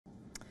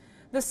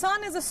The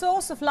sun is a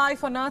source of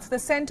life on Earth, the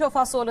center of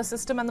our solar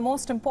system and the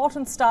most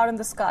important star in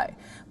the sky.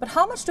 But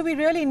how much do we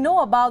really know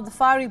about the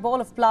fiery ball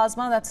of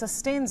plasma that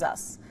sustains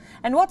us?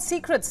 And what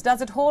secrets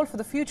does it hold for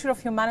the future of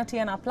humanity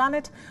and our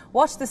planet?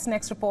 Watch this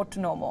next report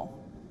to know more.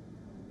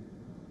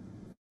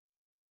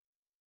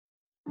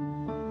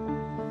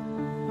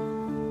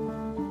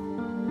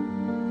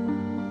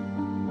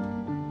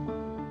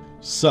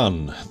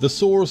 Sun, the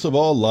source of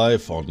all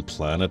life on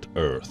planet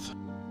Earth.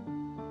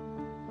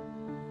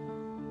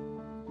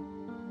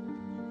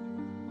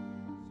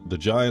 The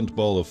giant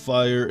ball of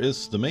fire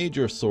is the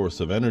major source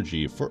of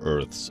energy for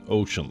Earth's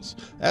oceans,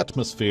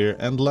 atmosphere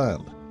and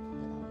land.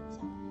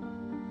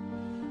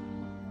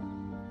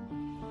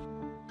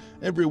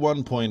 Every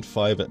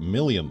 1.5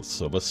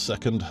 millionths of a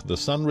second, the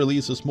sun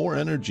releases more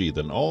energy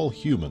than all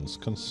humans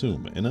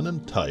consume in an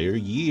entire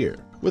year.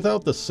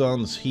 Without the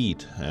sun's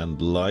heat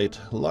and light,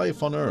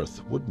 life on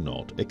Earth would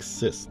not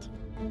exist.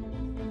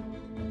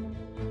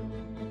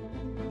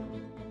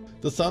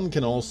 The sun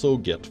can also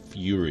get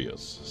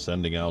furious,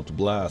 sending out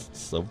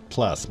blasts of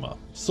plasma,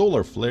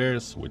 solar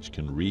flares which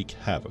can wreak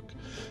havoc.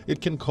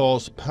 It can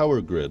cause power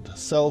grid,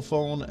 cell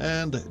phone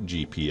and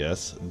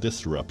GPS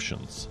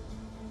disruptions.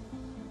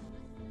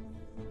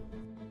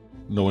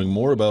 Knowing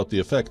more about the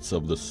effects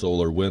of the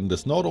solar wind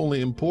is not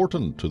only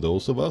important to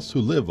those of us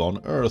who live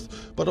on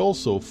Earth, but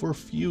also for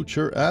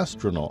future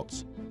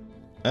astronauts.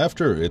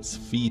 After its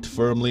feet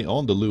firmly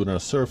on the lunar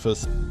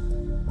surface,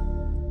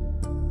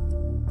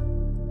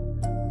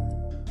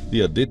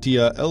 the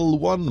Aditya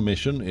L1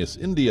 mission is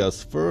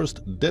India's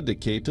first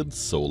dedicated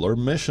solar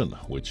mission,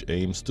 which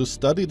aims to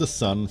study the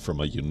sun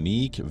from a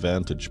unique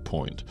vantage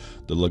point,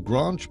 the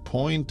Lagrange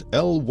Point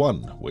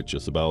L1, which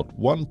is about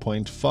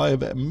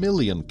 1.5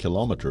 million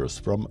kilometers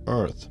from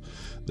Earth.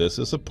 This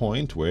is a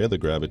point where the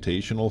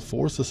gravitational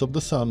forces of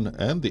the sun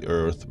and the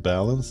Earth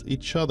balance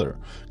each other,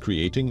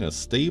 creating a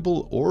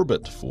stable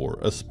orbit for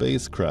a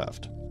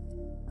spacecraft.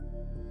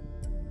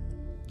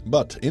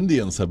 But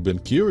Indians have been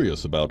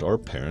curious about our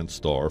parent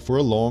star for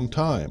a long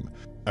time.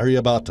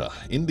 Aryabhata,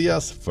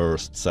 India's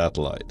first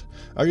satellite.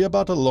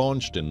 Aryabhata,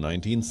 launched in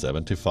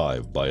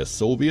 1975 by a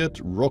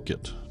Soviet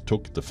rocket,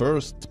 took the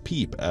first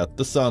peep at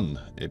the sun.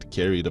 It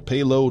carried a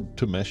payload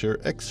to measure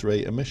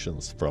X-ray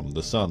emissions from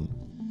the sun.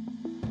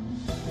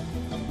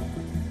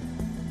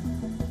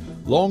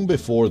 Long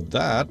before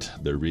that,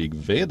 the Rig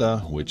Veda,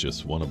 which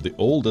is one of the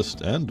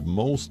oldest and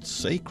most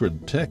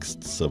sacred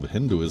texts of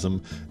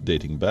Hinduism,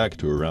 dating back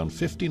to around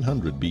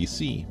 1500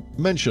 BC,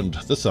 mentioned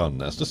the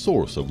sun as the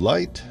source of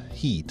light,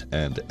 heat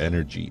and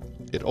energy.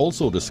 It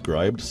also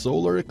described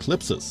solar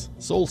eclipses,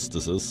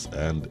 solstices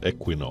and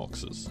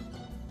equinoxes.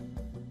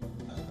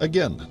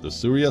 Again, the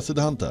Surya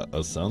Siddhanta,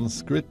 a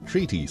Sanskrit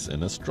treatise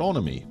in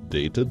astronomy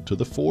dated to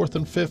the 4th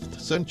and 5th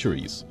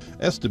centuries,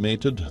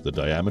 estimated the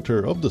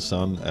diameter of the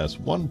sun as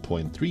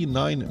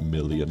 1.39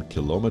 million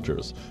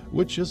kilometers,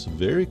 which is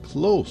very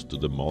close to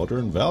the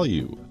modern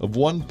value of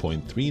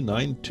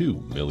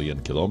 1.392 million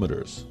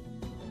kilometers.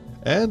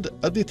 And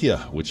Aditya,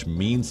 which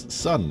means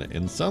sun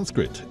in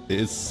Sanskrit,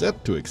 is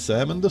set to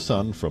examine the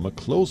sun from a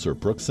closer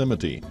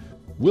proximity.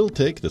 We'll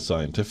take the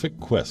scientific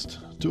quest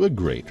to a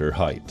greater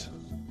height.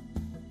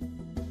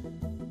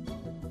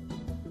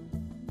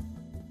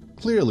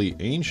 Clearly,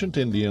 ancient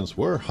Indians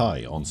were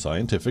high on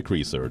scientific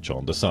research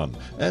on the sun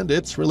and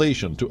its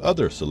relation to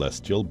other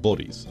celestial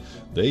bodies.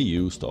 They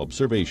used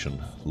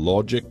observation,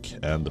 logic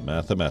and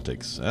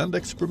mathematics and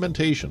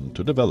experimentation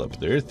to develop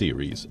their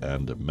theories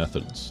and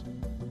methods.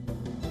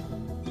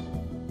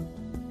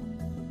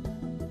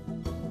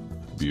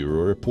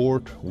 Bureau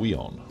Report,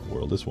 WION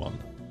World is One.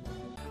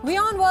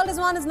 WION World is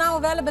One is now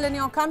available in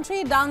your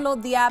country.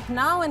 Download the app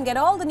now and get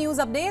all the news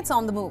updates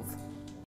on the move.